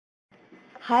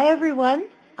Hi everyone,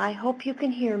 I hope you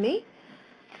can hear me.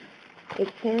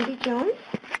 It's Sandy Jones,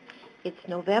 it's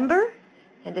November,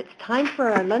 and it's time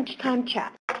for our lunchtime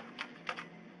chat.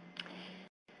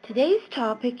 Today's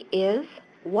topic is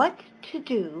what to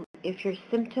do if your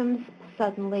symptoms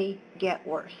suddenly get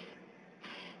worse.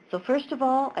 So first of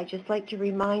all, I'd just like to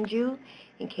remind you,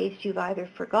 in case you've either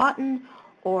forgotten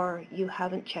or you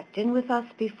haven't checked in with us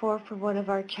before for one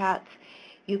of our chats,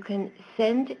 you can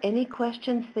send any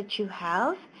questions that you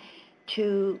have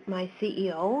to my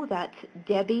CEO, that's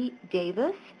Debbie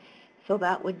Davis. So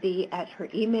that would be at her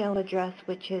email address,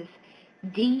 which is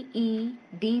debbie.davis,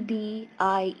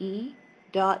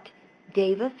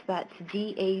 that's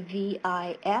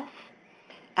D-A-V-I-S,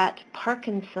 at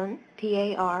Parkinson,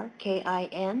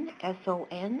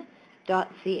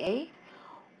 Parkinson.ca,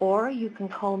 or you can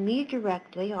call me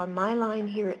directly on my line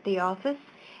here at the office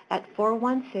at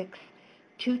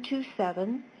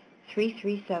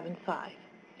 416-227-3375.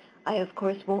 I, of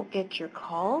course, won't get your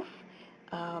calls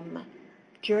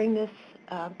during this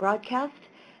broadcast,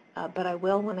 but I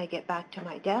will when I get back to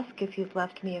my desk if you've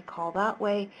left me a call that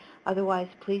way. Otherwise,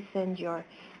 please send your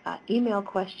email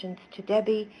questions to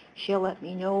Debbie. She'll let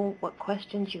me know what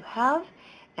questions you have,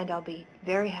 and I'll be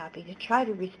very happy to try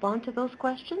to respond to those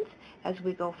questions as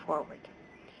we go forward.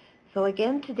 So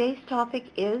again, today's topic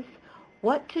is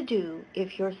what to do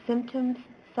if your symptoms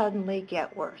suddenly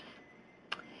get worse.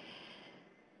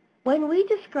 When we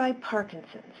describe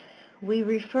Parkinson's, we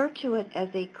refer to it as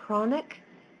a chronic,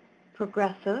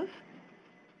 progressive,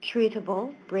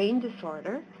 treatable brain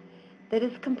disorder that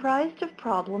is comprised of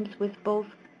problems with both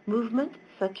movement,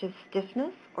 such as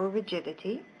stiffness or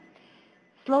rigidity,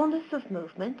 slowness of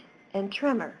movement, and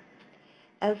tremor,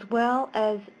 as well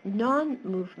as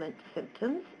non-movement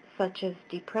symptoms such as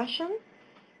depression,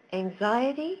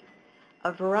 anxiety,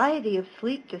 a variety of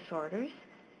sleep disorders,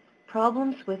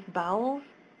 problems with bowels,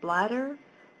 bladder,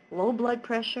 low blood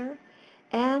pressure,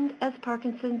 and as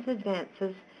Parkinson's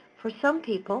advances, for some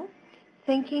people,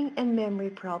 thinking and memory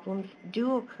problems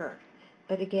do occur,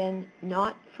 but again,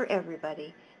 not for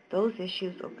everybody. Those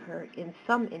issues occur in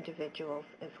some individuals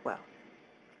as well.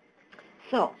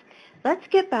 So, let's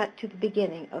get back to the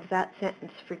beginning of that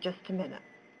sentence for just a minute.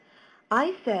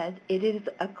 I said it is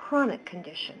a chronic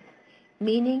condition,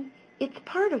 meaning it's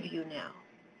part of you now.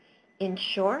 In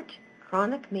short,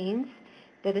 chronic means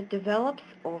that it develops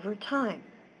over time,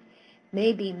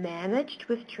 may be managed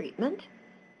with treatment,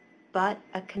 but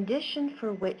a condition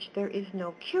for which there is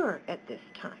no cure at this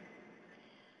time.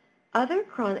 Other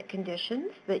chronic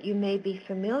conditions that you may be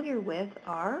familiar with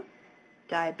are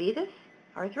diabetes,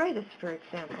 arthritis, for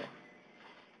example.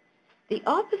 The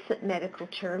opposite medical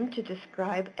term to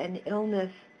describe an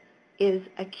illness is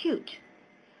acute,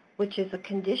 which is a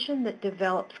condition that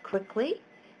develops quickly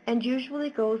and usually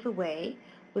goes away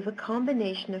with a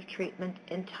combination of treatment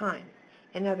and time.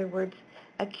 In other words,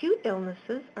 acute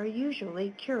illnesses are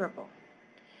usually curable.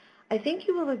 I think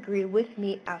you will agree with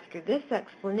me after this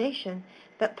explanation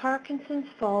that Parkinson's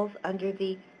falls under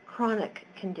the chronic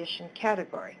condition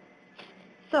category.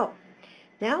 So,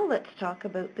 now let's talk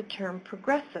about the term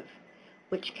progressive,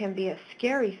 which can be a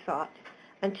scary thought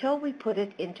until we put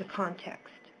it into context.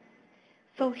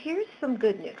 So here's some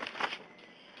good news.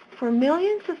 For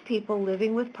millions of people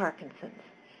living with Parkinson's,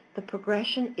 the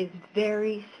progression is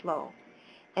very slow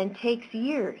and takes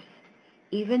years,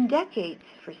 even decades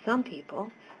for some people,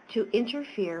 to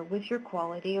interfere with your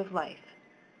quality of life.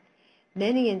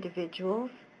 Many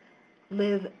individuals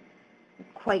live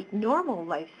quite normal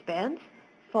lifespans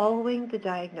following the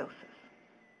diagnosis.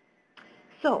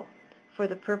 So, for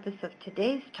the purpose of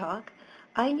today's talk,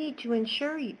 I need to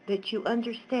ensure that you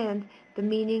understand the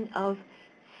meaning of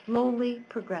slowly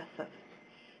progressive,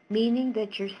 meaning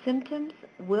that your symptoms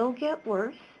will get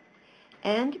worse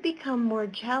and become more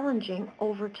challenging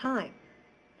over time,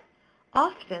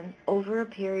 often over a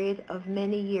period of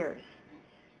many years,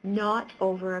 not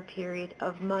over a period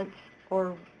of months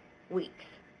or weeks.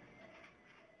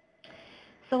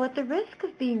 So at the risk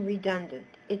of being redundant,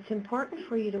 it's important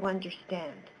for you to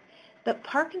understand that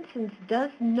Parkinson's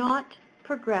does not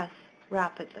progress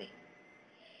rapidly.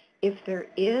 If there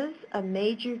is a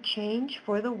major change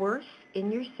for the worse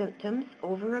in your symptoms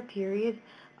over a period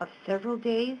of several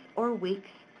days or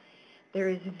weeks, there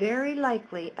is very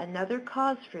likely another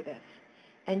cause for this,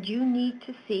 and you need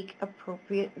to seek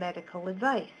appropriate medical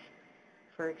advice.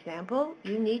 For example,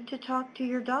 you need to talk to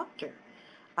your doctor,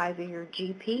 either your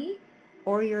GP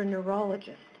or your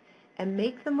neurologist, and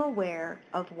make them aware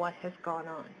of what has gone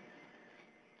on.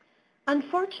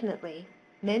 Unfortunately,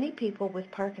 many people with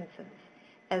Parkinson's,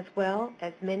 as well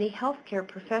as many healthcare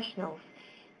professionals,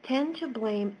 tend to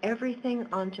blame everything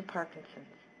onto Parkinson's.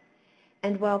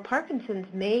 And while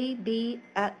Parkinson's may be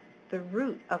at the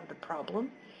root of the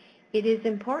problem, it is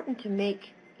important to make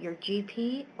your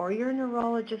GP or your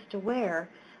neurologist aware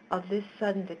of this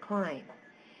sudden decline,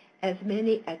 as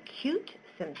many acute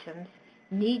symptoms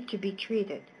need to be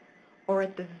treated, or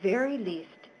at the very least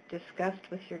discussed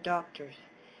with your doctors,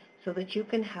 so that you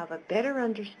can have a better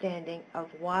understanding of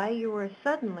why you were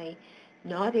suddenly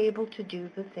not able to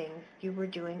do the things you were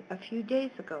doing a few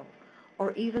days ago,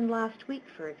 or even last week,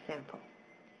 for example.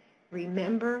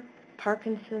 Remember,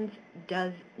 Parkinson's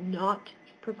does not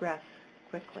progress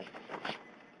quickly.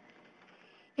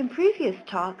 In previous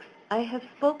talks, I have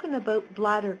spoken about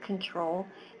bladder control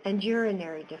and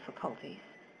urinary difficulties,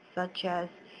 such as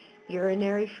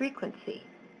urinary frequency,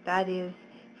 that is,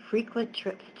 frequent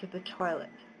trips to the toilet.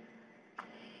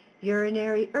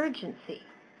 Urinary urgency,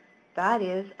 that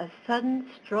is, a sudden,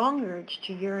 strong urge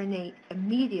to urinate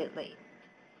immediately.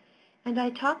 And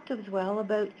I talked as well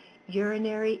about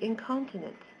urinary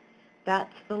incontinence.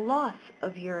 That's the loss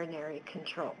of urinary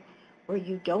control, where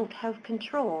you don't have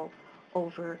control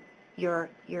over your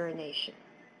urination.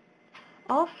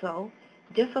 Also,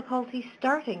 difficulty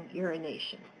starting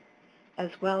urination,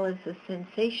 as well as the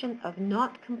sensation of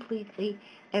not completely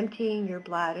emptying your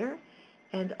bladder,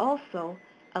 and also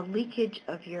a leakage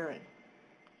of urine.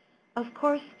 Of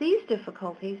course, these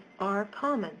difficulties are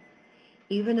common,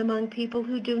 even among people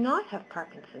who do not have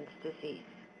Parkinson's disease,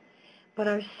 but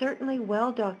are certainly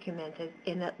well documented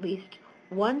in at least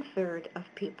 1/3 of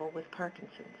people with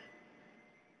Parkinson's.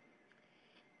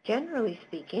 Generally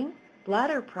speaking,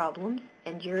 bladder problems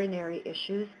and urinary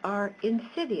issues are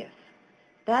insidious.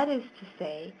 That is to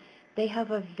say, they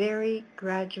have a very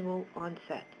gradual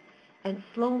onset and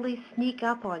slowly sneak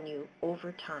up on you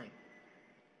over time.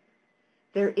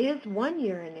 There is one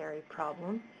urinary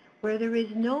problem where there is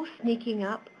no sneaking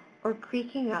up or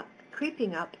creeping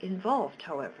up involved,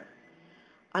 however.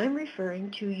 I'm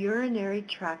referring to urinary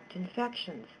tract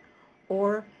infections,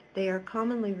 or they are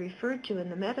commonly referred to in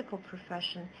the medical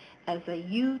profession as a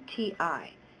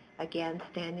UTI, again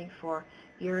standing for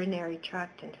urinary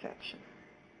tract infection.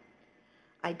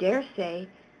 I dare say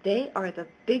they are the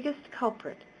biggest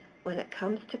culprit when it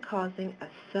comes to causing a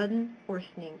sudden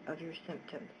worsening of your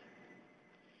symptoms.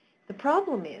 The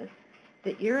problem is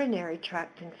that urinary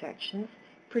tract infections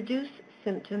produce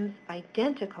symptoms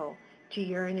identical to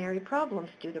urinary problems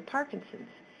due to Parkinson's,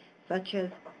 such as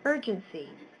urgency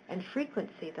and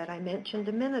frequency that I mentioned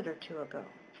a minute or two ago.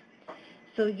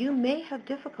 So you may have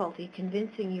difficulty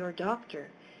convincing your doctor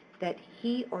that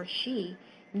he or she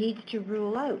needs to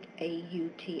rule out a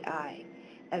UTI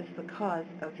as the cause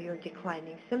of your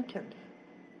declining symptoms.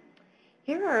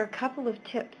 Here are a couple of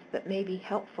tips that may be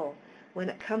helpful when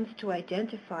it comes to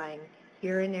identifying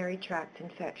urinary tract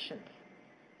infections.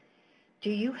 Do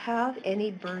you have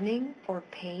any burning or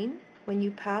pain when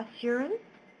you pass urine?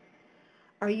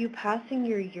 Are you passing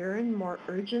your urine more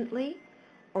urgently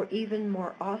or even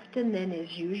more often than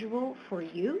is usual for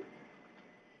you?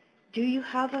 Do you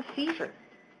have a fever?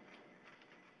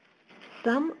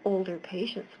 Some older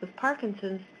patients with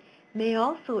Parkinson's may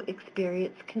also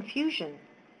experience confusion,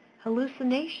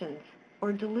 hallucinations,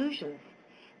 or delusions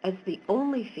as the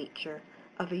only feature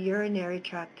of a urinary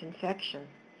tract infection.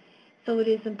 So it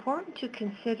is important to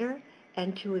consider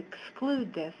and to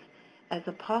exclude this as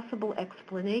a possible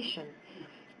explanation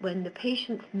when the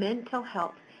patient's mental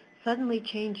health suddenly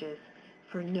changes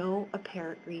for no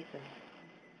apparent reason.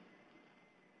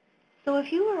 So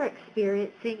if you are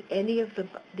experiencing any of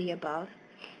the above,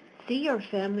 see your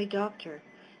family doctor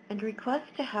and request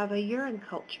to have a urine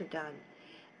culture done,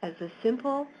 as a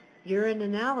simple urine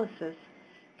analysis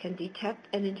can detect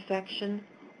an infection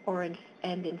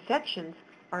and infections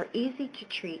are easy to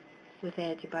treat with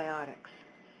antibiotics.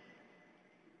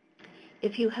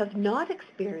 If you have not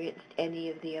experienced any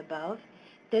of the above,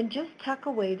 then just tuck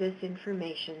away this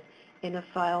information in a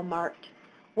file marked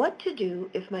 "What to do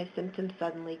if my symptoms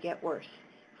suddenly get worse"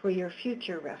 for your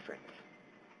future reference.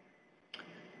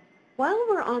 While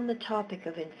we're on the topic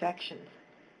of infections,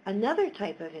 another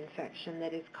type of infection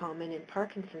that is common in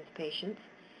Parkinson's patients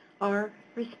are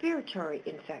respiratory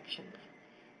infections,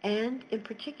 and in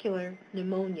particular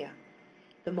pneumonia,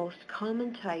 the most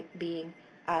common type being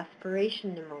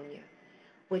aspiration pneumonia,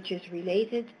 which is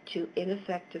related to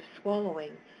ineffective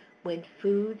swallowing when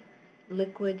food,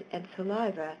 liquid, and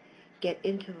saliva get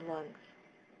into the lungs.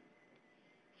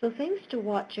 So things to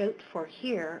watch out for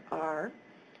here are: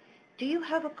 do you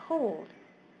have a cold,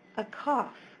 a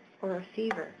cough, or a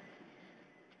fever?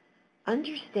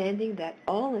 Understanding that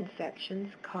all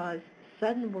infections cause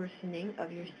sudden worsening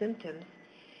of your symptoms,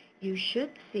 you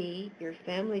should see your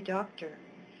family doctor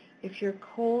if your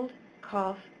cold,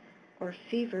 cough, or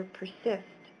fever persist,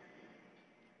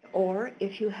 or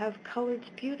if you have colored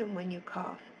sputum when you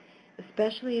cough,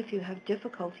 especially if you have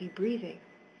difficulty breathing,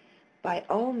 by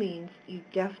all means, you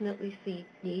definitely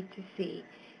need to see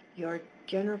your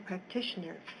general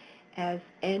practitioner, as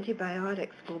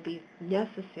antibiotics will be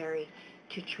necessary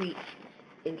to treat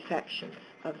infections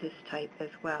of this type as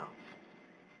well.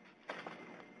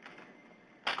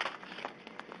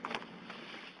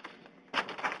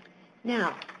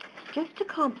 Now, just to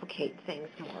complicate things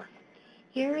more,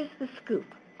 here is the scoop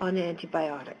on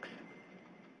antibiotics.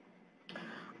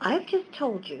 I've just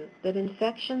told you that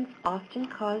infections often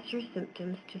cause your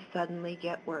symptoms to suddenly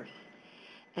get worse,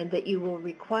 and that you will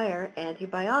require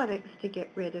antibiotics to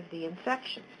get rid of the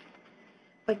infection.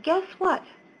 But guess what?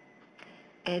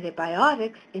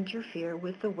 Antibiotics interfere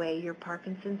with the way your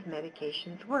Parkinson's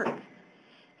medications work.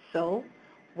 So,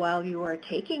 while you are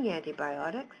taking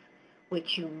antibiotics,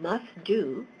 which you must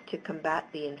do to combat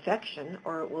the infection,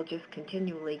 or it will just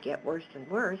continually get worse and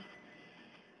worse,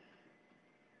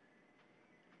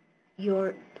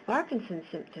 your Parkinson's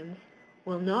symptoms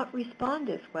will not respond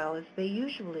as well as they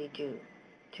usually do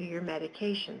to your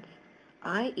medications,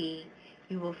 i.e.,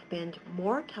 you will spend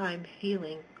more time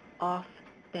feeling off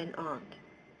than on.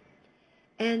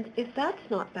 And if that's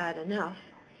not bad enough,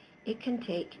 it can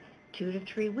take 2 to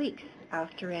 3 weeks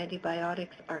after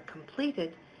antibiotics are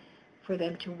completed for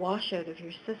them to wash out of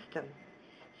your system.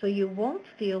 So you won't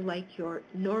feel like your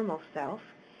normal self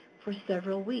for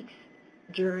several weeks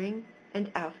during and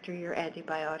after your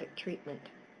antibiotic treatment.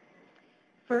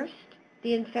 First,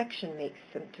 the infection makes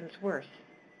symptoms worse,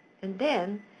 and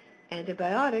then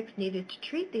antibiotics needed to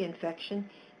treat the infection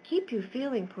keep you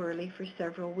feeling poorly for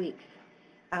several weeks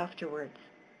afterwards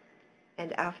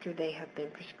and after they have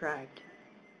been prescribed.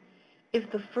 If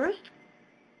the first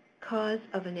cause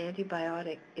of an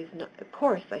antibiotic is not,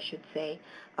 course I should say,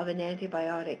 of an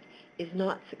antibiotic is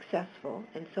not successful,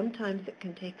 and sometimes it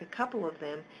can take a couple of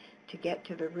them to get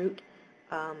to the root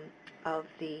of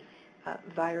the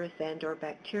virus and or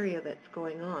bacteria that's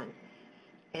going on.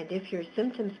 And if your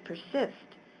symptoms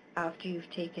persist after you've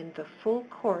taken the full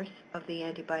course of the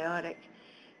antibiotic,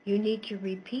 you need to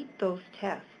repeat those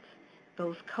tests,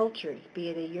 those cultures, be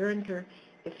it a urine,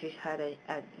 if you've had a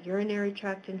urinary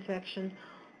tract infection,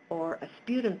 or a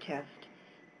sputum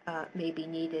test may be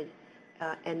needed,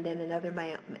 and then another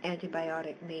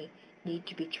antibiotic may need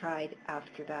to be tried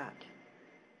after that.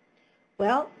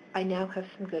 Well, I now have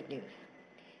some good news.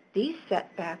 These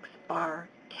setbacks are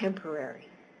temporary.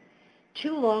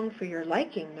 Too long for your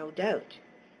liking, no doubt,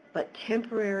 but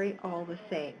temporary all the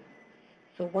same.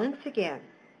 So once again,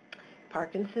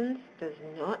 Parkinson's does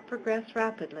not progress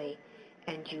rapidly,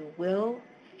 and you will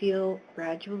feel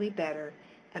gradually better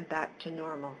and back to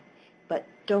normal. But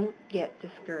don't get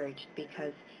discouraged,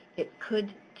 because it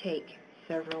could take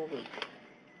several weeks.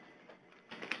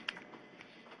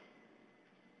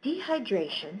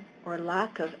 Dehydration, or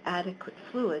lack of adequate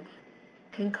fluids,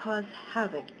 can cause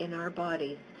havoc in our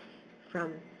bodies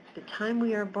from the time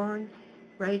we are born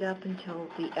right up until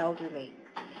the elderly,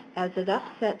 as it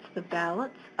upsets the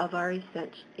balance of our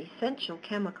essential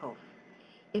chemicals,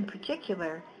 in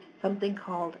particular something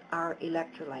called our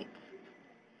electrolytes,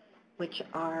 which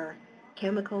are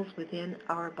chemicals within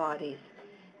our bodies.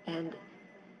 And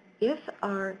if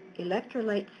our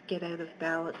electrolytes get out of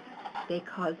balance, they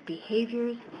cause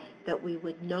behaviors that we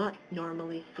would not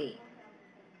normally see.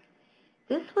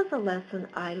 This was a lesson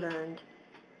I learned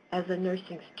as a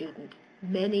nursing student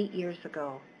many years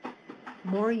ago,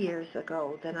 more years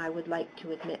ago than I would like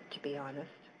to admit, to be honest.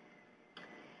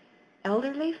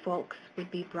 Elderly folks would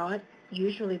be brought,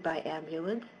 usually by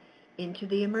ambulance, into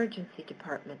the emergency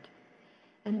department,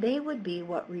 and they would be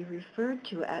what we referred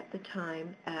to at the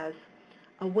time as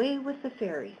away with the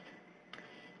fairies.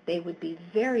 They would be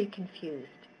very confused,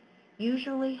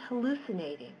 usually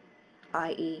hallucinating,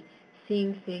 i.e.,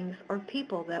 seeing things or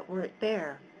people that weren't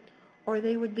there. Or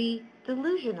they would be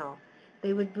delusional.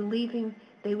 They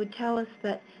would tell us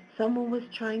that someone was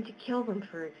trying to kill them,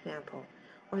 for example,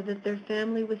 or that their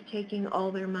family was taking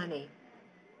all their money,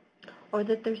 or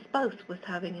that their spouse was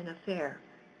having an affair.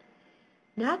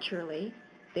 Naturally,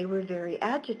 they were very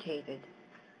agitated,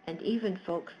 and even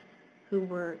folks who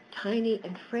were tiny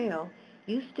and frail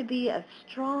used to be as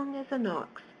strong as an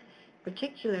ox,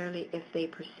 particularly if they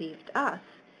perceived us,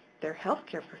 their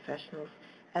healthcare professionals,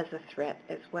 as a threat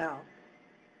as well.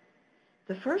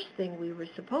 The first thing we were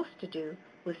supposed to do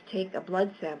was take a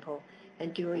blood sample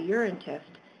and do a urine test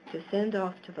to send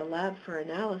off to the lab for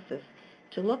analysis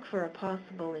to look for a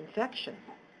possible infection.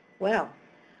 Well,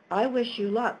 I wish you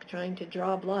luck trying to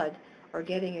draw blood or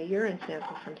getting a urine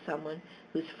sample from someone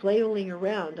who's flailing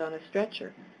around on a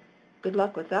stretcher. Good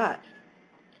luck with that.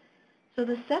 So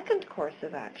the second course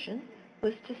of action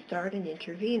was to start an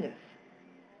intravenous.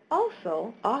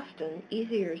 Also, often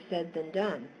easier said than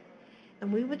done.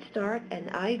 And we would start an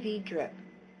IV drip,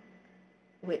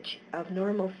 which of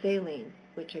normal saline,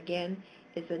 which again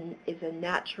is a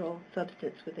natural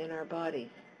substance within our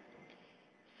bodies.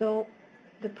 So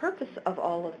the purpose of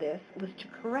all of this was to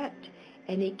correct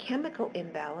any chemical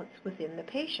imbalance within the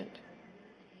patient.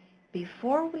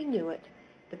 Before we knew it,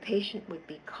 the patient would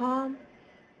be calm,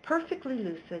 perfectly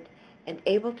lucid, and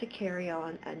able to carry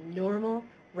on a normal,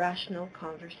 rational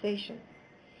conversation.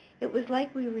 It was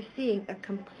like we were seeing a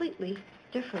completely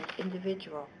different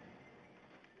individual.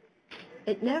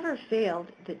 It never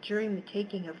failed that during the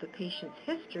taking of the patient's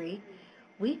history,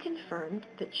 we confirmed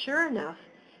that sure enough,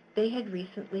 they had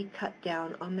recently cut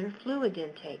down on their fluid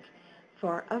intake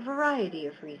for a variety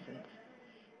of reasons.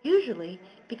 Usually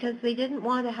because they didn't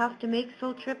want to have to make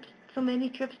so many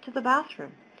trips to the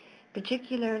bathroom,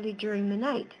 particularly during the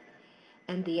night.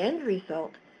 And the end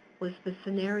result was the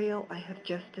scenario I have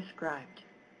just described.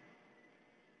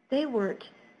 They weren't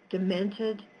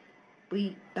demented.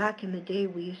 Back in the day,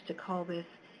 we used to call this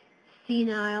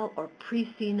senile or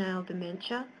pre-senile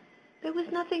dementia. There was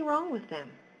nothing wrong with them,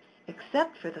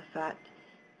 except for the fact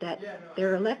that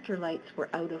their electrolytes were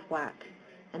out of whack,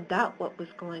 and that what was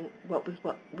going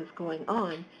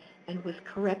on, and was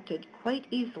corrected quite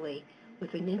easily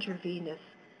with an intravenous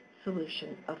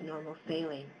solution of normal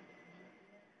saline.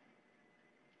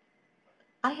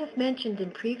 I have mentioned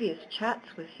in previous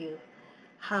chats with you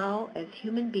how, as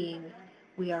human beings,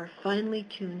 we are finely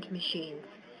tuned machines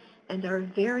and are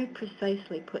very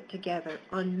precisely put together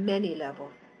on many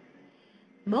levels.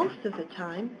 Most of the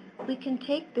time, we can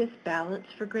take this balance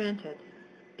for granted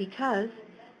because,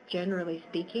 generally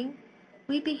speaking,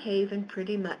 we behave in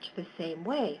pretty much the same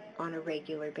way on a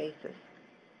regular basis.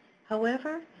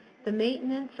 However, the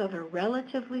maintenance of a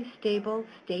relatively stable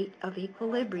state of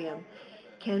equilibrium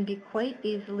can be quite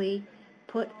easily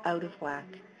put out of whack,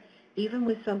 even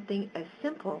with something as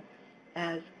simple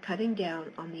as cutting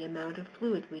down on the amount of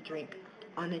fluid we drink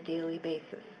on a daily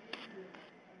basis.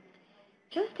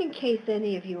 Just in case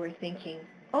any of you are thinking,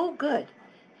 oh good,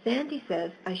 Sandy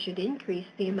says I should increase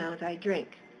the amount I drink,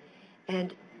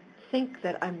 and think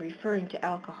that I'm referring to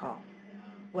alcohol.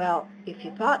 Well, if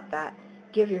you thought that,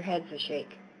 give your heads a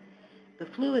shake. The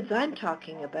fluids I'm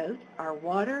talking about are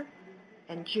water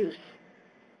and juice,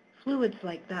 fluids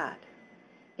like that.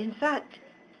 In fact,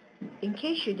 in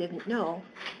case you didn't know,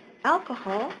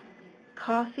 alcohol,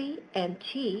 coffee, and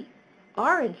tea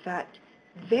are in fact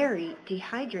very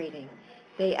dehydrating.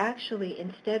 They actually,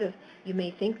 instead of, you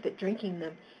may think that drinking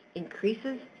them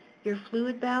increases your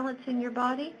fluid balance in your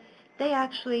body, they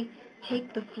actually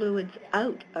take the fluids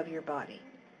out of your body.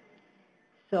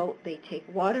 So they take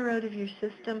water out of your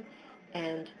system,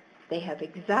 and they have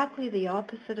exactly the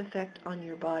opposite effect on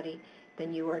your body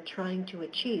than you are trying to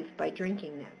achieve by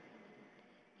drinking them.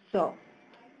 So,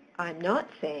 I'm not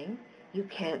saying you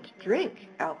can't drink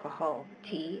alcohol,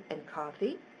 tea, and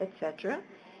coffee, etc.,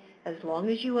 as long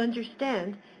as you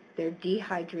understand their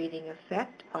dehydrating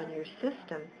effect on your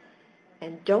system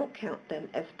and don't count them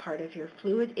as part of your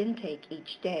fluid intake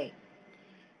each day.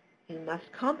 You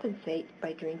must compensate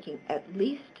by drinking at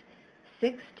least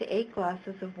 6 to 8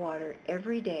 glasses of water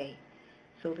every day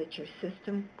so that your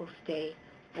system will stay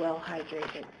well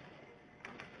hydrated.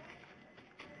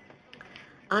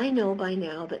 I know by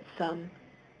now that some,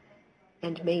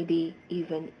 and maybe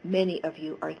even many of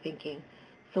you are thinking,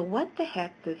 so what the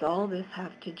heck does all this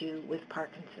have to do with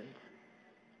Parkinson's?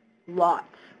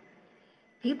 Lots.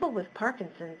 People with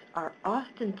Parkinson's are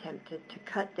often tempted to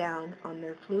cut down on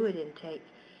their fluid intake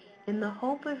in the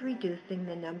hope of reducing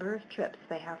the number of trips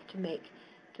they have to make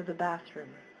to the bathroom,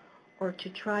 or to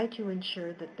try to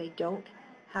ensure that they don't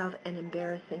have an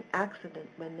embarrassing accident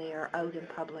when they are out in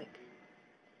public.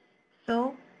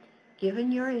 So,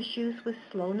 given your issues with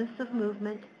slowness of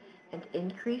movement and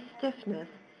increased stiffness,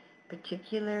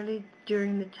 particularly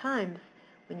during the times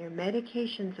when your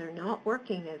medications are not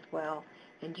working as well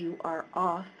and you are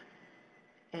off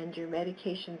and your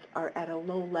medications are at a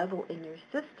low level in your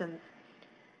systems,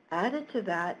 added to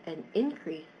that an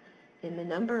increase in the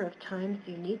number of times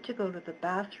you need to go to the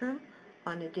bathroom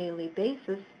on a daily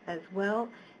basis, as well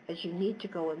as you need to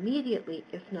go immediately,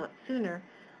 if not sooner,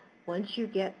 once you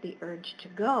get the urge to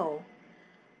go.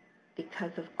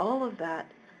 Because of all of that,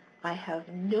 I have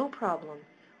no problem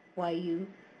why you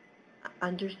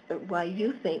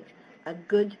think a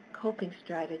good coping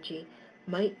strategy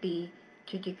might be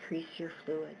to decrease your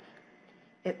fluids.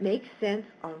 It makes sense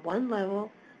on one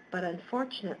level, but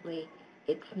unfortunately,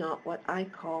 it's not what I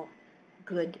call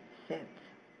good sense.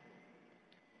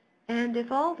 And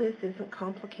if all this isn't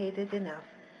complicated enough,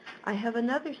 I have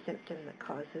another symptom that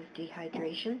causes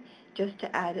dehydration just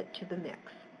to add it to the mix.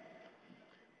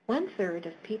 1/3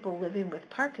 of people living with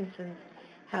Parkinson's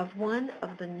have one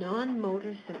of the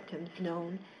non-motor symptoms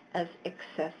known as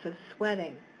excessive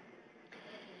sweating.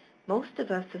 Most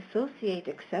of us associate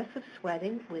excessive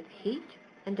sweating with heat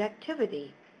and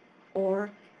activity or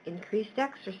increased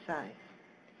exercise.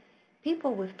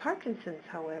 People with Parkinson's,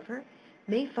 however,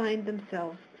 may find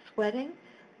themselves sweating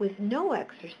with no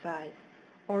exercise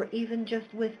or even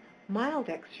just with mild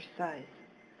exercise.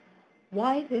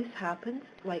 Why this happens,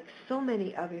 like so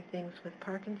many other things with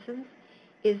Parkinson's,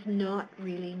 is not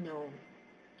really known.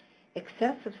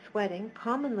 Excessive sweating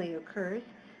commonly occurs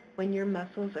when your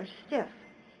muscles are stiff,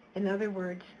 in other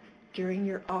words, during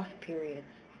your off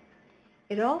periods.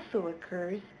 It also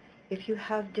occurs if you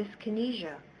have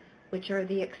dyskinesia, which are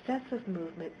the excessive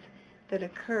movements that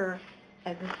occur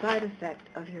as a side effect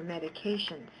of your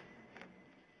medications.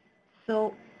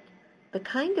 So, the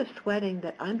kind of sweating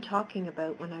that I'm talking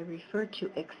about when I refer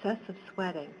to excessive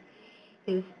sweating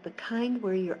is the kind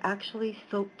where you're actually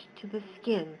soaked to the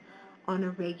skin on a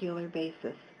regular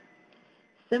basis,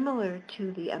 similar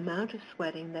to the amount of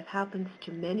sweating that happens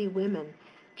to many women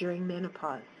during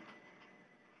menopause.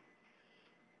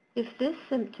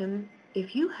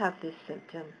 If you have this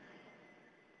symptom,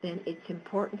 then it's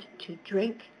important to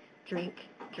drink.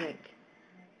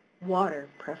 Water,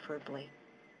 preferably.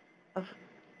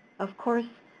 Of course,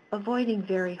 avoiding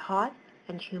very hot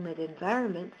and humid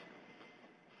environments,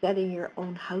 setting your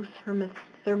own house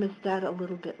thermostat a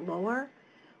little bit lower,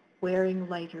 wearing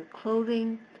lighter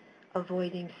clothing,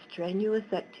 avoiding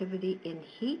strenuous activity in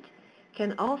heat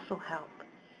can also help,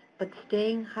 but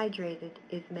staying hydrated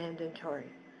is mandatory.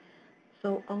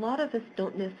 So a lot of us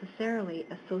don't necessarily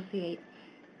associate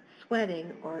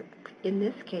sweating, or in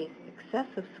this case,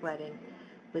 excessive sweating,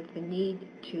 with the need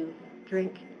to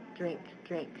drink.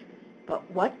 But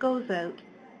what goes out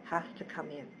has to come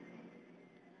in.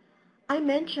 I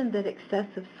mentioned that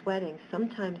excessive sweating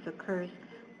sometimes occurs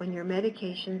when your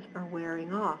medications are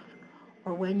wearing off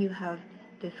or when you have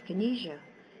dyskinesia,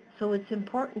 so it's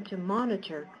important to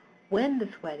monitor when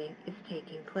the sweating is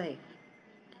taking place.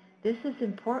 This is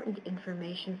important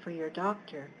information for your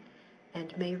doctor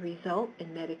and may result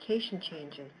in medication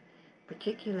changes,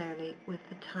 particularly with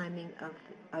the timing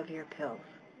of your pills.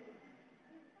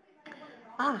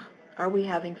 Are we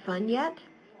having fun yet?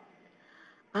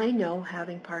 I know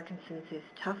having Parkinson's is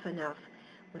tough enough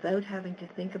without having to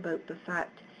think about the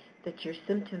fact that your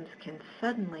symptoms can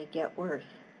suddenly get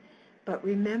worse. But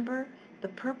remember, the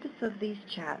purpose of these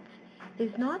chats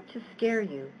is not to scare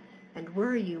you and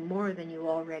worry you more than you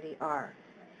already are.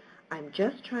 I'm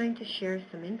just trying to share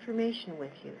some information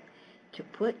with you to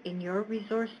put in your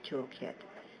resource toolkit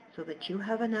so that you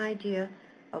have an idea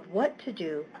of what to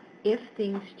do if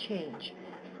things change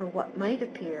for what might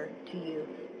appear to you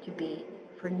to be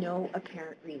for no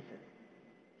apparent reason.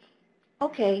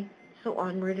 Okay, so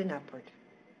onward and upward.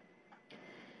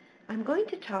 I'm going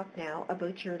to talk now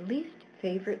about your least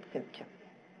favorite symptom.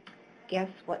 Guess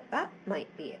what that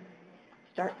might be?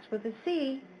 Starts with a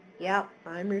C. Yep,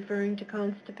 I'm referring to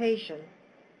constipation.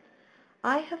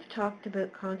 I have talked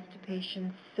about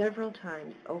constipation several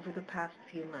times over the past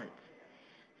few months,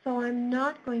 so I'm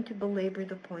not going to belabor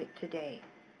the point today,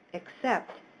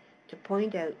 except to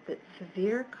point out that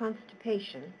severe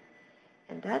constipation,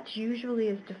 and that's usually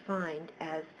is defined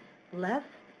as less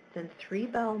than 3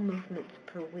 bowel movements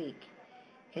per week,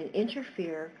 can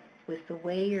interfere with the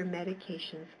way your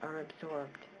medications are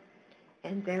absorbed,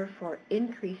 and therefore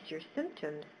increase your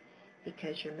symptoms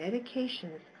because your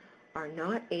medications are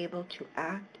not able to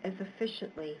act as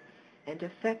efficiently and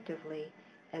effectively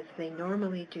as they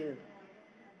normally do,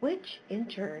 which in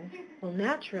turn will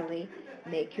naturally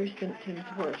make your symptoms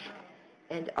worse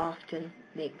and often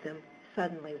make them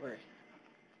suddenly worse.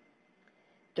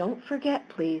 Don't forget,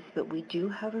 please, that we do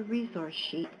have a resource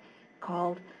sheet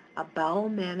called a Bowel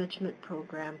Management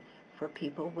Program for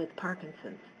people with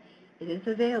Parkinson's. It is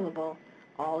available.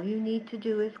 All you need to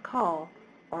do is call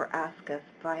or ask us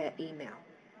via email.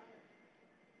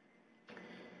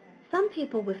 Some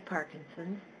people with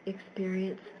Parkinson's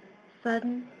experience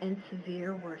sudden and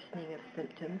severe worsening of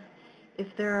symptoms if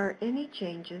there are any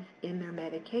changes in their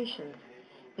medications,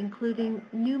 including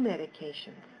new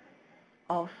medications.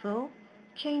 Also,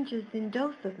 changes in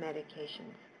dose of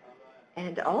medications,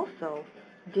 and also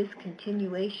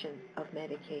discontinuation of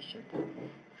medications.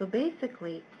 So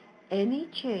basically, any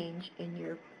change in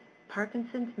your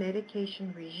Parkinson's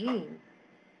medication regime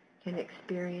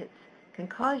can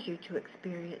cause you to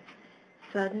experience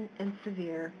sudden and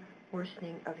severe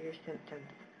worsening of your symptoms.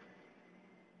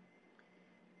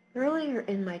 Earlier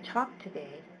in my talk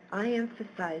today, I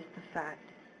emphasized the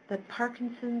fact that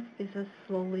Parkinson's is a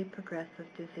slowly progressive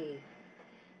disease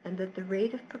and that the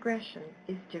rate of progression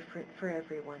is different for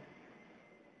everyone.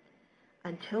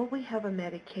 Until we have a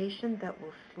medication that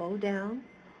will slow down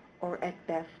or at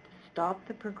best stop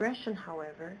the progression,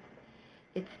 however,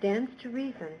 it stands to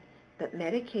reason that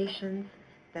medications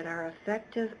that are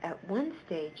effective at one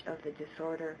stage of the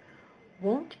disorder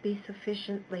won't be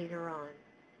sufficient later on.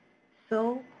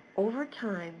 So, over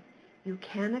time, you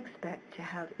can expect to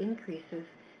have increases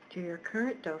to your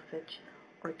current dosage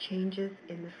or changes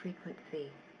in the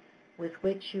frequency with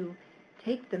which you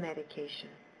take the medication,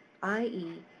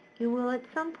 i.e., you will at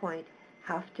some point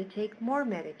have to take more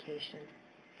medication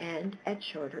and at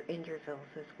shorter intervals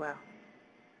as well.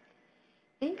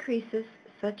 Increases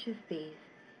such as these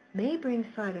may bring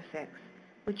side effects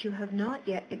which you have not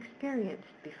yet experienced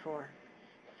before,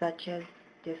 such as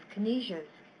dyskinesias,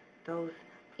 those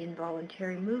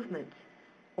involuntary movements,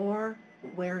 or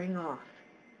wearing off,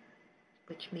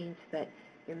 which means that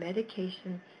your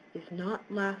medication is not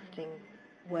lasting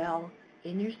well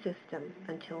in your system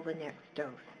until the next dose.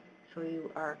 So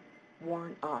you are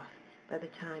worn off by the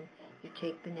time you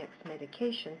take the next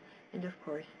medication, and of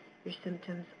course, your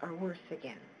symptoms are worse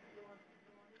again.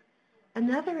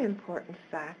 Another important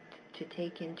fact to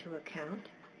take into account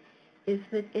is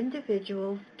that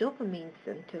individuals' dopamine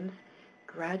symptoms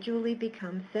gradually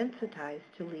become sensitized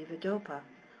to levodopa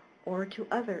or to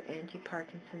other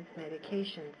anti-Parkinson's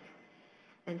medications,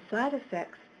 and side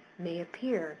effects may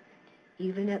appear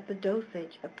even at the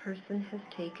dosage a person has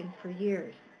taken for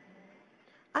years.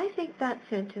 I think that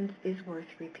sentence is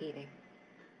worth repeating.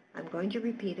 I'm going to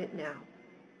repeat it now.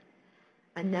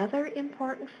 Another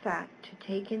important fact to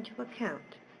take into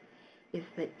account is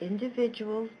that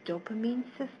individuals' dopamine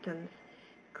systems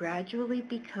gradually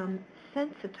become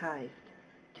sensitized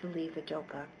to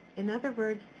levodopa. In other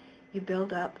words, you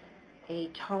build up a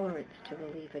tolerance to the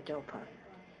levodopa.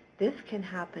 This can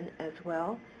happen as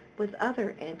well with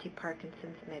other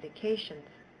anti-Parkinson's medications,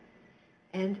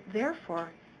 and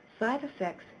therefore side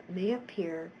effects may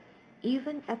appear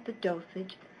even at the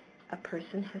dosage a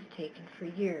person has taken for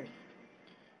years.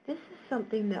 This is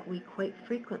something that we quite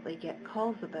frequently get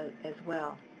calls about as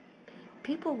well.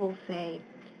 People will say,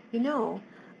 you know,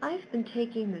 I've been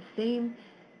taking the same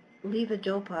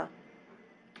levodopa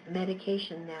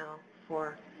medication now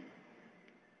for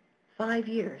 5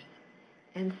 years,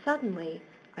 and suddenly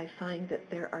I find that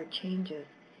there are changes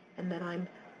and that I'm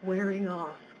wearing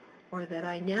off or that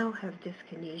I now have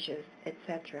dyskinesias,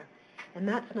 etc. And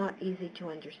that's not easy to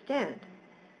understand.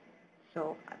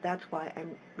 So that's why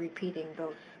I'm repeating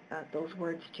those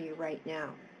words to you right now.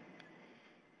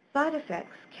 Side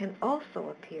effects can also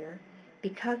appear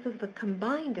because of the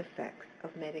combined effects of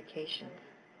medications,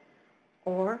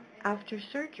 or after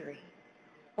surgery,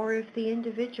 or if the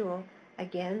individual,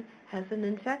 again, has an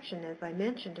infection, as I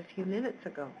mentioned a few minutes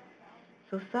ago.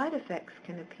 So side effects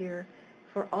can appear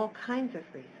for all kinds of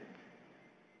reasons.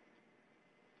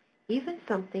 Even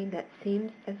something that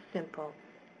seems as simple,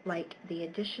 like the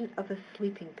addition of a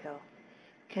sleeping pill,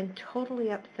 can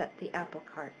totally upset the apple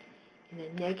cart in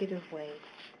a negative way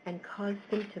and cause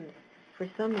symptoms for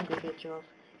some individuals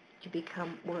to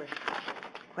become worse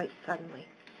quite suddenly.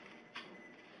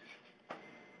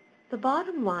 The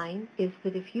bottom line is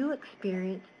that if you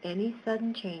experience any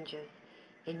sudden changes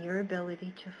in your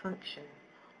ability to function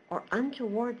or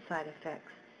untoward side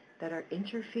effects that are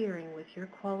interfering with your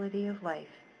quality of life,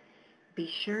 be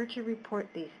sure to report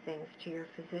these things to your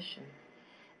physician,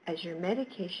 as your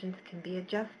medications can be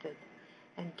adjusted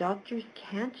and doctors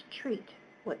can't treat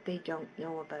what they don't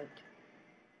know about.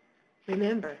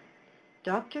 Remember,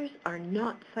 doctors are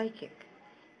not psychic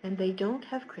and they don't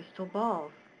have crystal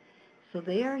balls, so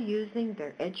they are using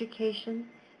their education,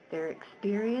 their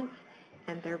experience,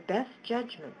 and their best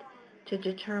judgment to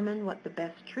determine what the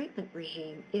best treatment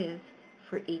regime is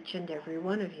for each and every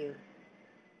one of you.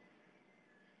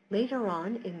 Later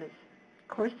on in the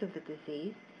course of the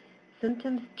disease,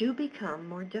 symptoms do become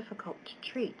more difficult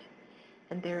to treat,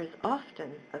 and there is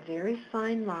often a very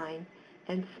fine line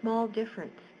and small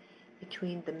difference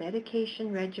between the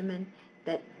medication regimen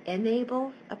that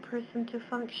enables a person to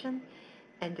function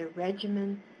and a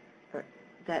regimen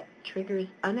that triggers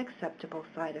unacceptable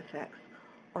side effects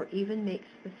or even makes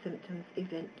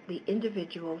the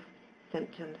individual's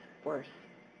symptoms worse.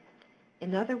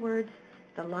 In other words,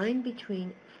 the line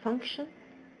between function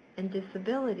and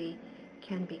disability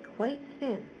can be quite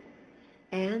thin,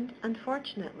 and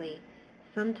unfortunately,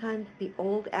 sometimes the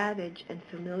old adage and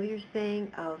familiar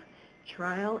saying of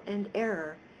trial and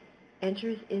error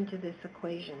enters into this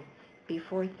equation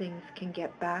before things can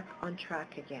get back on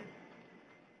track again.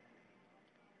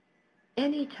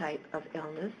 any type of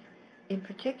illness, in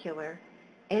particular,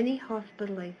 any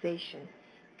hospitalization,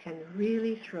 can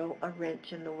really throw a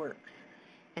wrench in the works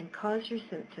and cause your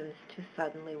symptoms to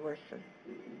suddenly worsen.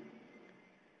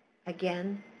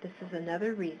 Again, this is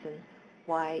another reason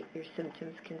why your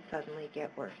symptoms can suddenly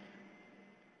get worse.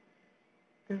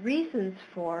 The reasons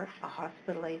for a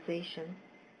hospitalization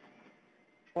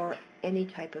or any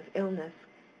type of illness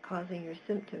causing your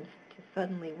symptoms to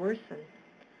suddenly worsen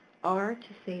are, to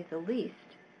say the least,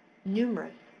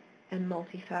 numerous and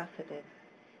multifaceted.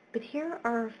 But here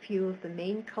are a few of the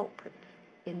main culprits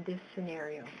in this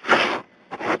scenario.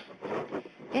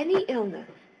 Any illness,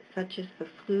 such as the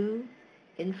flu,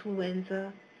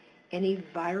 influenza, any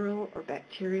viral or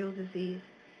bacterial disease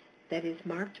that is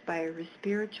marked by a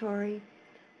respiratory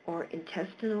or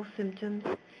intestinal symptoms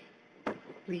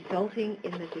resulting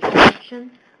in the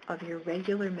disruption of your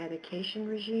regular medication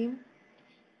regime,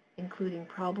 including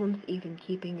problems even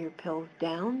keeping your pills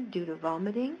down due to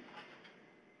vomiting,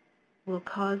 will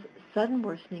cause sudden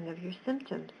worsening of your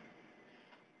symptoms.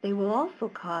 They will also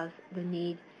cause the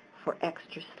need for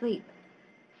extra sleep,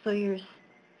 so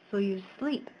you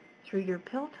sleep through your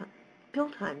pill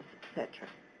times, etc.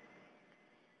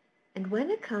 And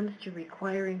when it comes to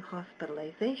requiring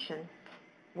hospitalization,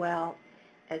 well,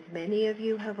 as many of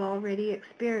you have already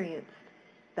experienced,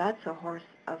 that's a horse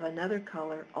of another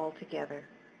color altogether.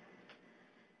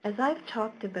 As I've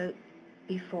talked about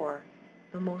before,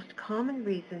 the most common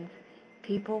reasons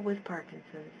people with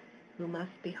Parkinson's who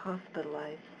must be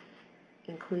hospitalized,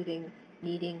 including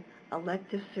needing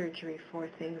elective surgery for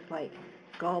things like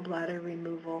gallbladder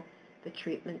removal, the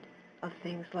treatment of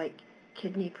things like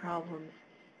kidney problems,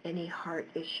 any heart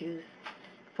issues,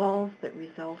 falls that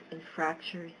result in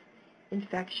fractures,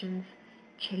 infections,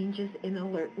 changes in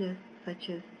alertness such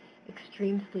as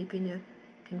extreme sleepiness,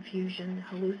 confusion,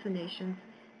 hallucinations,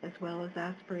 as well as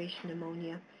aspiration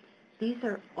pneumonia. These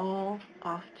are all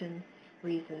often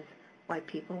reasons why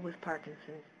people with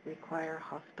Parkinson's require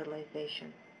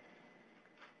hospitalization.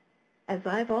 As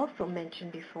I've also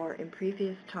mentioned before in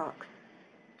previous talks,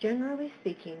 generally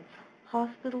speaking,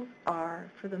 hospitals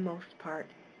are, for the most part,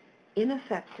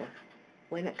 ineffective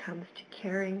when it comes to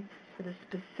caring for the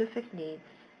specific needs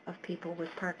of people with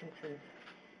Parkinson's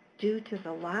due to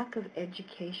the lack of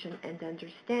education and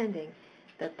understanding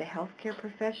that the healthcare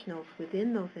professionals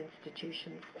within those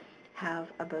institutions have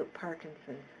about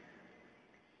Parkinson's.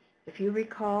 If you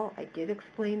recall, I did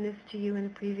explain this to you in a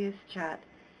previous chat,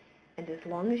 and as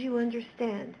long as you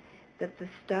understand that the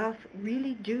staff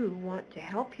really do want to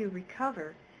help you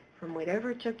recover from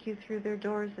whatever took you through their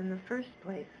doors in the first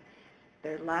place,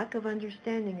 their lack of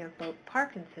understanding about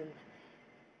Parkinson's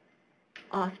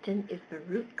often is the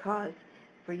root cause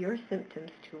for your symptoms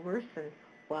to worsen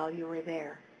while you were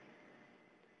there.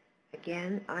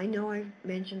 Again, I know I've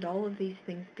mentioned all of these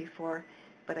things before,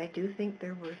 but I do think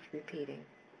they're worth repeating.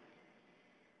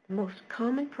 The most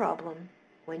common problem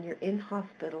when you're in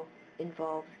hospital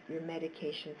involves your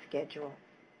medication schedule.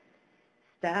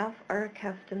 Staff are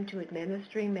accustomed to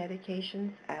administering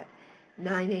medications at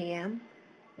 9 a.m.,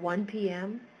 1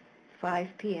 p.m., 5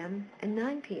 p.m., and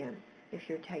 9 p.m. if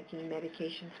you're taking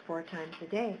medications 4 times a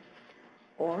day,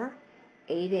 or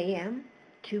 8 a.m.,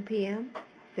 2 p.m.,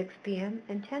 6 p.m.,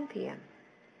 and 10 p.m.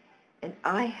 And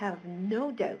I have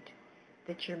no doubt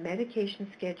that your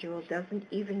medication schedule doesn't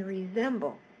even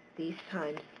resemble these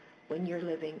times when you're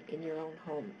living in your own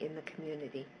home in the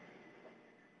community.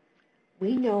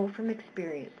 We know from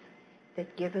experience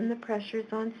that given the pressures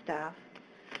on staff,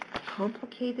 a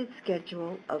complicated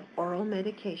schedule of oral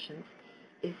medications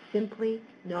is simply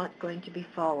not going to be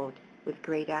followed with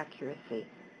great accuracy.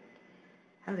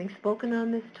 Having spoken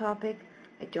on this topic,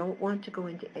 I don't want to go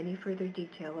into any further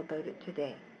detail about it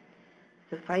today.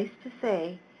 Suffice to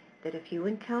say that if you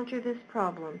encounter this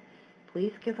problem,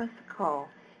 please give us a call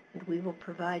and we will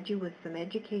provide you with some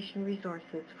education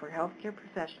resources for healthcare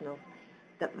professionals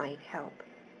that might help.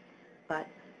 But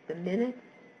the minute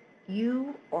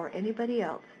you or anybody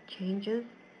else changes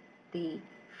the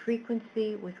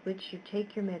frequency with which you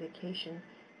take your medication,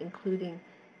 including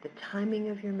the timing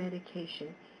of your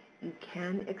medication, you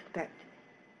can expect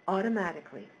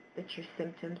automatically that your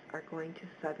symptoms are going to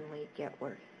suddenly get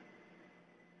worse.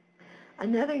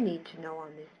 Another need to know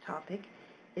on this topic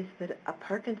is that a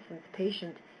Parkinson's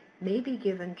patient may be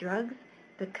given drugs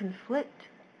that conflict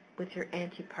with your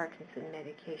anti-Parkinson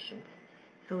medications.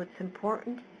 So it's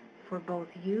important for both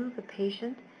you, the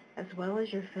patient, as well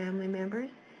as your family members,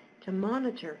 to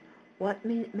monitor what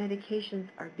medications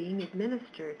are being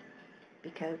administered,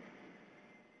 because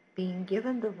being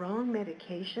given the wrong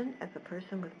medication as a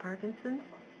person with Parkinson's,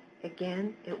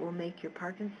 again, it will make your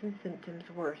Parkinson's symptoms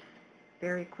worse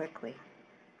very quickly.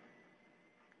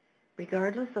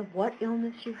 Regardless of what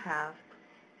illness you have,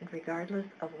 and regardless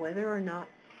of whether or not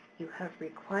you have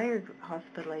required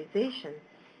hospitalization,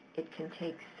 it can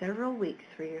take several weeks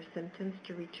for your symptoms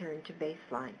to return to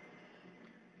baseline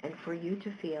and for you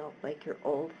to feel like your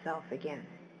old self again.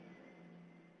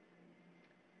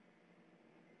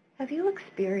 Have you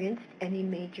experienced any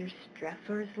major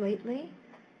stressors lately,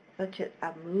 such as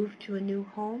a move to a new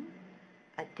home,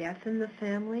 a death in the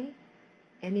family,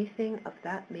 anything of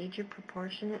that major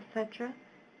proportion, etc.?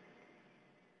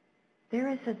 There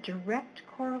is a direct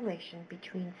correlation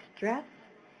between stress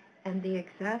and the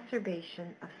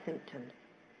exacerbation of symptoms.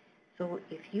 So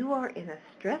if you are in a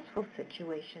stressful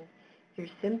situation, your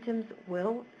symptoms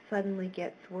will suddenly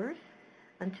get worse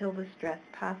until the stress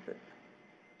passes.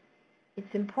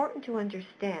 It's important to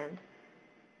understand,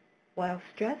 while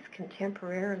stress can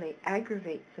temporarily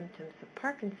aggravate symptoms of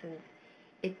Parkinson's,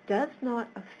 it does not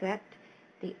affect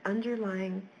the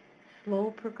underlying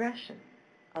slow progression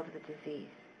of the disease.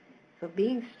 So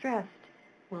being stressed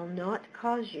will not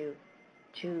cause you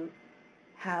to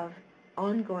have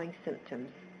ongoing symptoms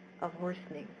of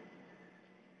worsening.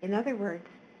 In other words,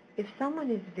 if someone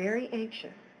is very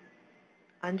anxious,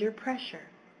 under pressure,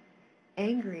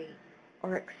 angry,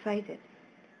 or excited,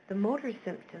 the motor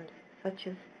symptoms such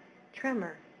as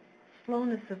tremor,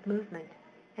 slowness of movement,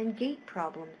 and gait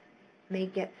problems may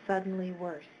get suddenly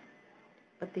worse.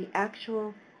 But the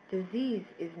actual disease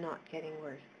is not getting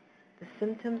worse. The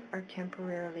symptoms are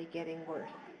temporarily getting worse.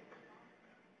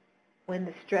 When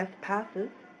the stress passes,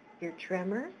 your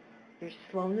tremor, your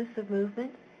slowness of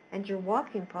movement, and your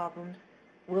walking problems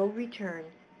will return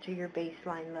to your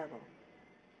baseline level.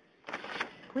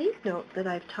 Please note that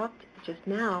I've talked just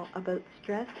now about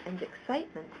stress and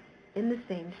excitement in the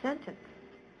same sentence.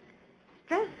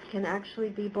 Stress can actually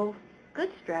be both good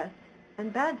stress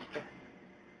and bad stress,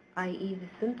 i.e.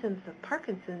 the symptoms of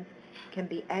Parkinson's can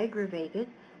be aggravated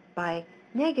by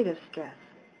negative stress,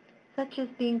 such as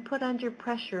being put under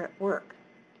pressure at work,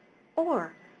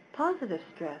 or positive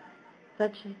stress,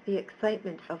 such as the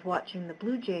excitement of watching the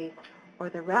Blue Jays or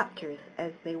the Raptors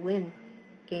as they win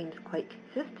games quite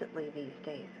consistently these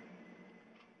days.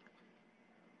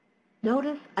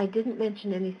 Notice I didn't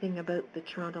mention anything about the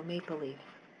Toronto Maple Leafs.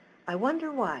 I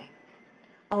wonder why,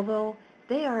 although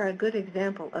they are a good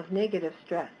example of negative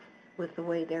stress with the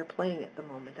way they're playing at the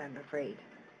moment, I'm afraid.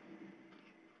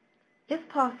 If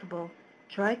possible,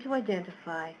 try to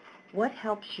identify what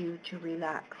helps you to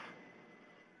relax.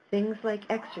 Things like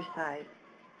exercise,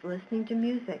 listening to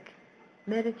music,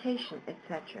 meditation,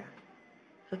 etc.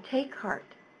 So take heart.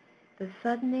 The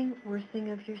suddening worsening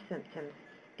of your symptoms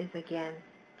is again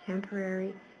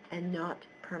temporary and not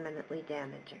permanently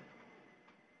damaging.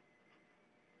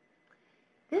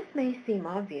 This may seem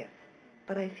obvious,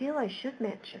 but I feel I should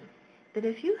mention that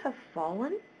if you have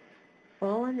fallen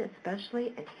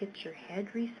especially and hit your head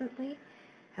recently,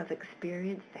 have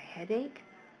experienced a headache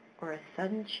or a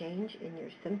sudden change in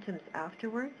your symptoms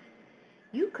afterwards,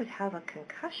 you could have a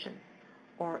concussion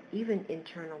or even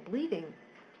internal bleeding,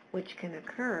 which can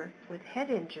occur with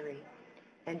head injury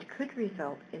and could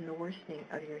result in the worsening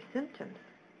of your symptoms.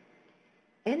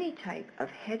 Any type of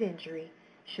head injury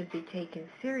should be taken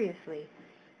seriously,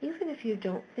 even if you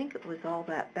don't think it was all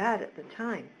that bad at the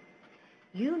time.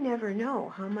 You never know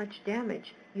how much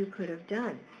damage you could have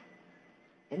done,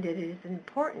 and it is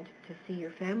important to see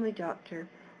your family doctor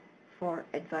for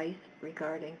advice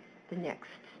regarding the next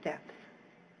steps.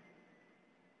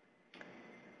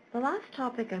 The last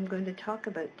topic I'm going to talk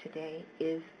about today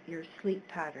is your sleep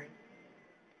pattern.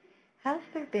 Has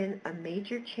there been a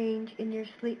major change in your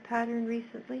sleep pattern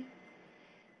recently?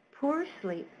 Poor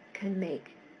sleep can make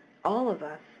all of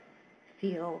us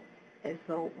feel as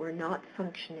though we're not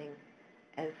functioning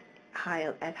at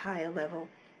high a level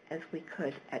as we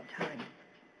could at times.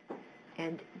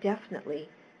 And definitely,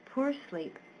 poor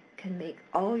sleep can make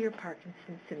all your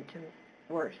Parkinson's symptoms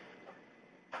worse.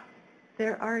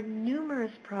 There are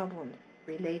numerous problems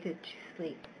related to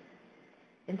sleep.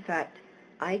 In fact,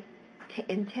 I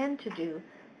intend to do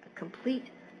a complete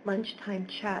lunchtime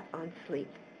chat on sleep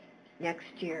next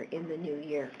year in the new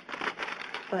year.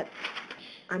 But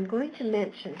I'm going to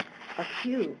mention a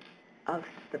few of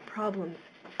the problems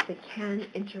that can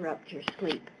interrupt your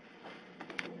sleep,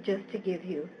 just to give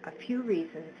you a few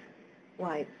reasons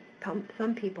why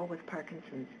some people with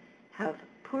Parkinson's have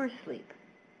poor sleep.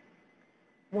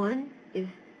 One is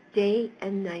day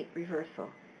and night reversal.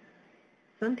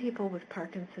 Some people with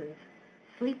Parkinson's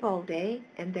sleep all day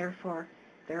and therefore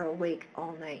they're awake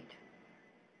all night.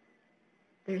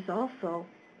 There's also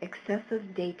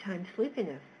excessive daytime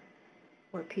sleepiness,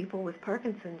 where people with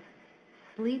Parkinson's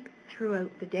sleep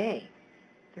throughout the day.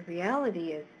 The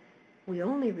reality is We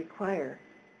only require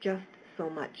just so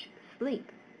much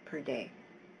sleep per day.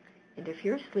 And if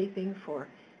you're sleeping for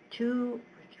 2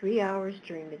 or 3 hours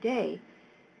during the day,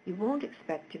 you won't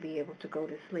expect to be able to go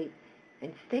to sleep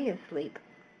and stay asleep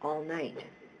all night.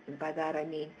 And by that I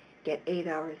mean get 8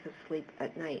 hours of sleep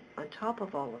at night on top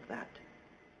of all of that.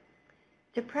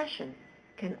 Depression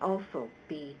can also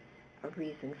be a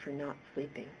reason for not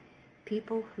sleeping.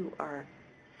 People who are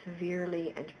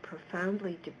severely and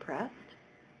profoundly depressed,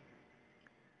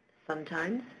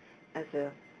 sometimes as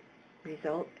a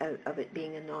result of it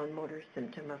being a non-motor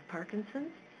symptom of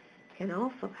Parkinson's, can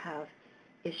also have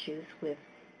issues with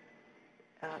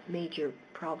major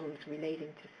problems relating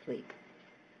to sleep.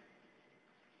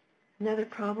 Another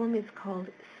problem is called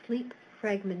sleep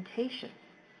fragmentation.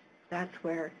 That's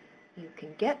where you can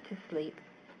get to sleep,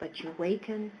 but you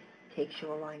waken, takes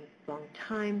you a long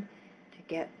time to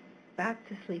get back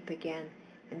to sleep again,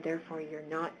 and therefore you're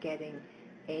not getting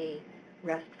a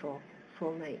restful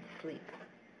full night's sleep.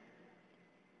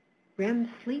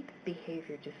 REM sleep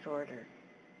behavior disorder,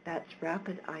 that's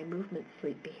rapid eye movement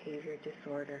sleep behavior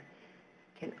disorder,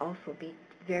 can also be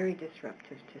very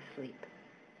disruptive to sleep.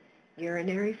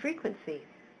 Urinary frequency.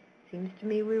 Seems to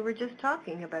me we were just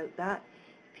talking about that.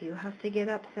 If you have to get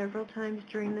up several times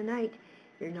during the night,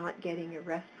 you're not getting a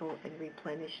restful and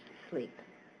replenished sleep.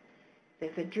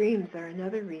 Vivid dreams are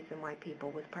another reason why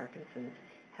people with Parkinson's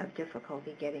have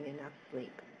difficulty getting enough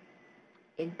sleep.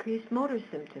 Increased motor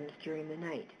symptoms during the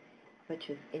night, such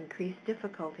as increased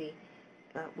difficulty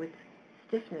with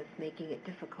stiffness, making it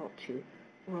difficult to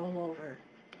roll over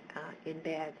in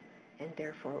bed, and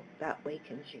therefore that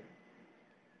wakens you.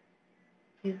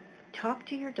 You talk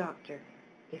to your doctor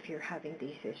if you're having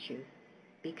these issues,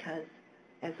 because,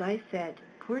 as I said,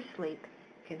 poor sleep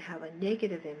can have a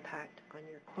negative impact on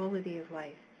your quality of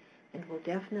life and will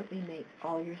definitely make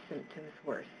all your symptoms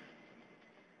worse.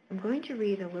 I'm going to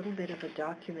read a little bit of a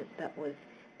document that was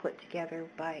put together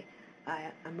by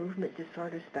a movement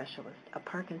disorder specialist, a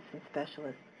Parkinson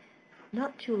specialist,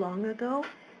 not too long ago,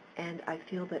 and I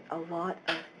feel that a lot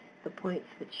of the points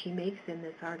that she makes in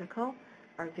this article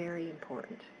are very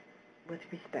important with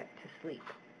respect to sleep.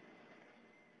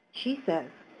 She says,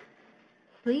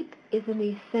 sleep is an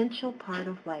essential part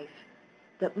of life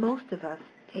that most of us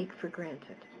take for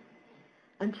granted.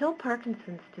 Until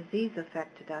Parkinson's disease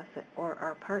affected us, or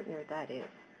our partner, that is.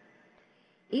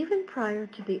 Even prior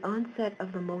to the onset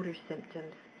of the motor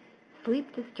symptoms, sleep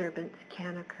disturbance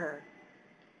can occur.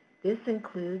 This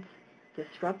includes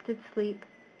disrupted sleep,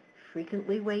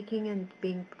 frequently waking and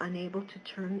being unable to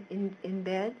turn in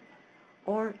bed,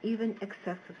 or even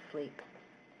excessive sleep.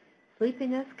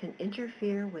 Sleepiness can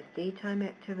interfere with daytime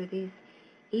activities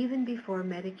even before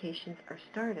medications are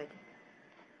started.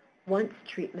 Once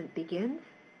treatment begins,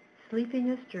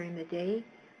 sleepiness during the day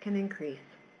can increase.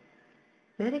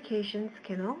 Medications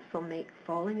can also make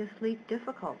falling asleep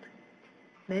difficult.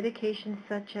 Medications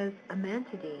such as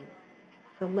amantadine,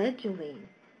 selegiline,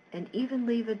 and even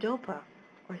levodopa,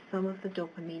 or some of the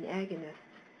dopamine agonists,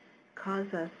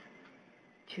 cause us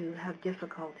to have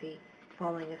difficulty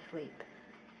falling asleep.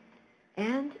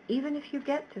 And even if you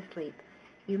get to sleep,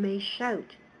 you may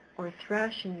shout or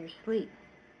thrash in your sleep,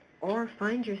 or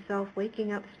find yourself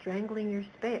waking up strangling your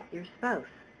spouse,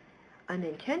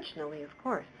 unintentionally, of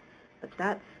course, but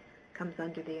that comes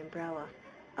under the umbrella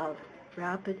of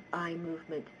rapid eye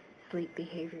movement sleep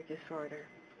behavior disorder.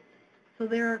 So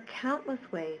there are countless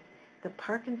ways that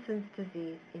Parkinson's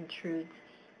disease intrudes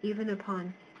even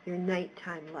upon your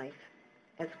nighttime life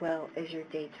as well as your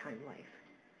daytime life.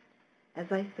 As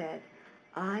I said,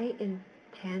 I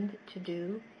intend to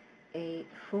do a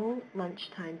full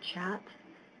lunchtime chat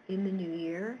in the new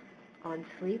year on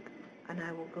sleep, and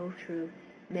I will go through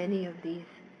many of these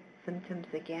symptoms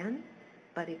again.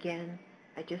 But again,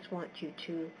 I just want you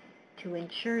to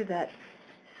ensure that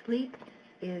sleep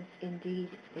is indeed,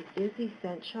 it is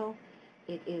essential.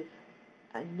 It is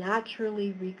a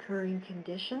naturally recurring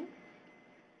condition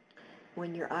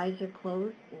when your eyes are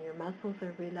closed and your muscles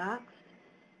are relaxed.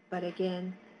 But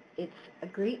again, it's a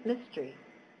great mystery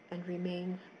and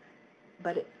remains,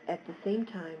 but at the same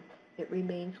time, it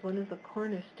remains one of the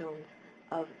cornerstones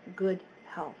of good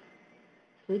health.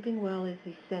 Sleeping well is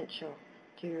essential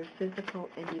to your physical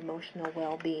and emotional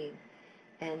well-being.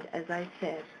 And as I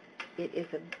said, it is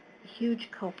a huge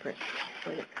culprit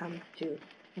when it comes to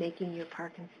making your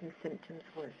Parkinson's symptoms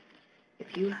worse.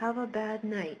 If you have a bad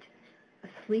night, a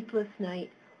sleepless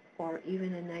night, or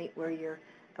even a night where you're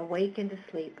awake and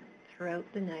asleep throughout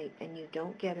the night and you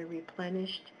don't get a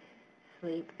replenished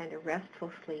sleep and a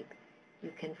restful sleep,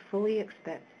 you can fully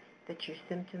expect that your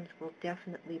symptoms will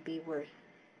definitely be worse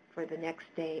for the next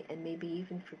day and maybe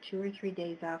even for 2 or 3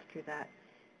 days after that.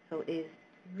 So it is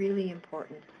really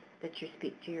important that you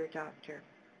speak to your doctor.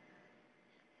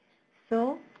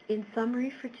 So, in summary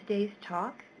for today's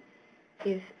talk,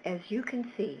 is, as you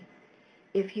can see,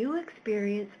 if you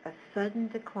experience a sudden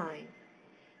decline,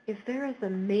 if there is a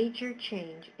major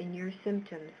change in your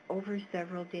symptoms over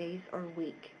several days or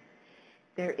weeks,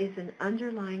 there is an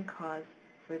underlying cause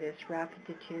for this rapid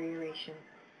deterioration.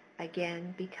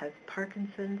 Again, because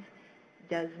Parkinson's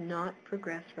does not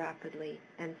progress rapidly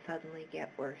and suddenly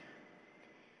get worse.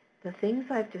 The things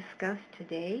I've discussed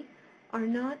today are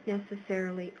not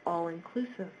necessarily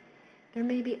all-inclusive. There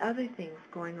may be other things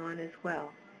going on as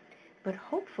well, but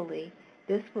hopefully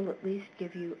this will at least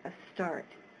give you a start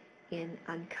in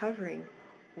uncovering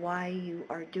why you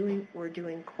were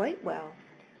doing quite well,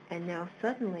 and now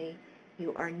suddenly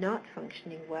you are not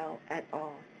functioning well at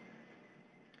all.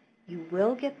 You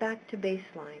will get back to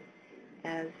baseline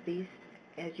as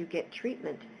you get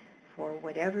treatment for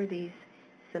whatever these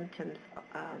symptoms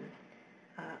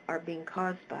are being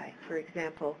caused by. For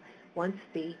example, once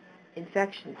the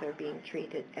infections are being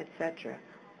treated, etc.,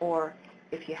 or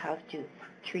if you have to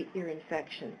treat your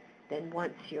infection, then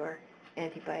once your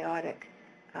antibiotic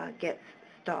gets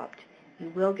stopped, you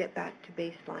will get back to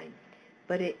baseline,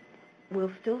 but it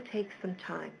will still take some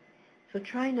time. So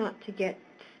try not to get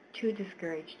too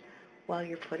discouraged while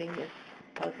you're putting this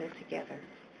puzzle together.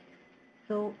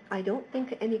 So I don't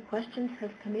think any questions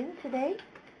have come in today.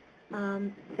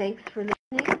 Thanks for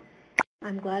listening.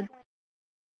 I'm glad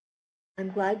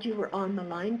you were on the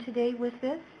line today with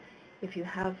this. If you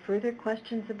have further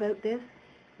questions about this,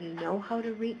 you know how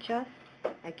to reach us.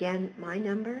 Again, my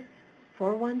number,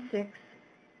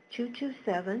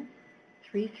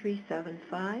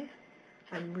 416-227-3375.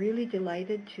 I'm really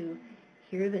delighted to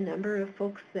hear the number of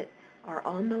folks that are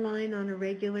on the line on a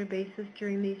regular basis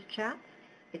during these chats.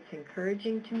 It's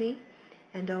encouraging to me,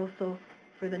 and also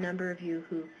for the number of you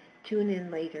who tune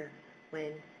in later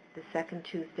when the second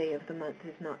Tuesday of the month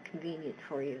is not convenient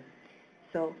for you.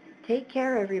 So take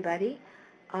care, everybody.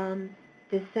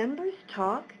 December's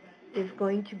talk is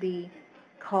going to be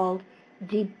called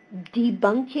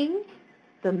Debunking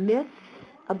the Myths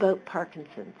about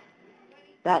Parkinson's.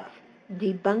 That's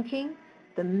debunking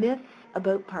the myths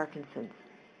about Parkinson's.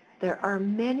 There are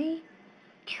many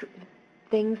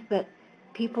things that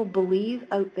people believe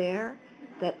out there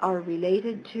that are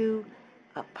related to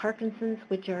Parkinson's,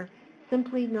 which are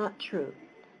simply not true.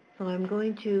 So I'm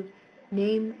going to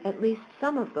name at least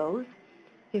some of those.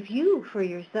 If you, for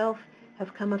yourself,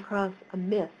 have come across a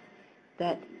myth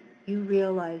that you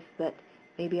realize that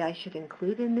maybe I should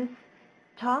include in this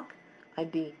talk,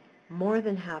 I'd be more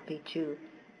than happy to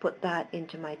put that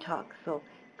into my talk. So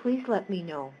please let me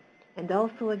know. And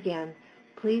also, again,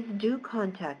 please do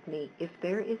contact me if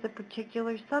there is a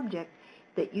particular subject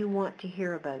that you want to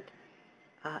hear about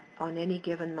on any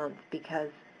given month,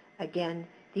 because, again,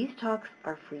 these talks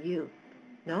are for you,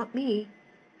 not me.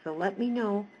 So let me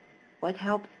know what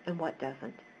helps and what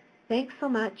doesn't. Thanks so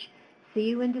much. See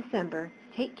you in December.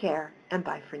 Take care, and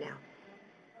bye for now.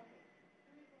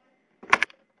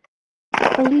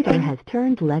 The leader has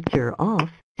turned lecture off,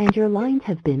 and your lines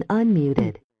have been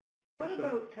unmuted. What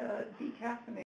about decaffeinated?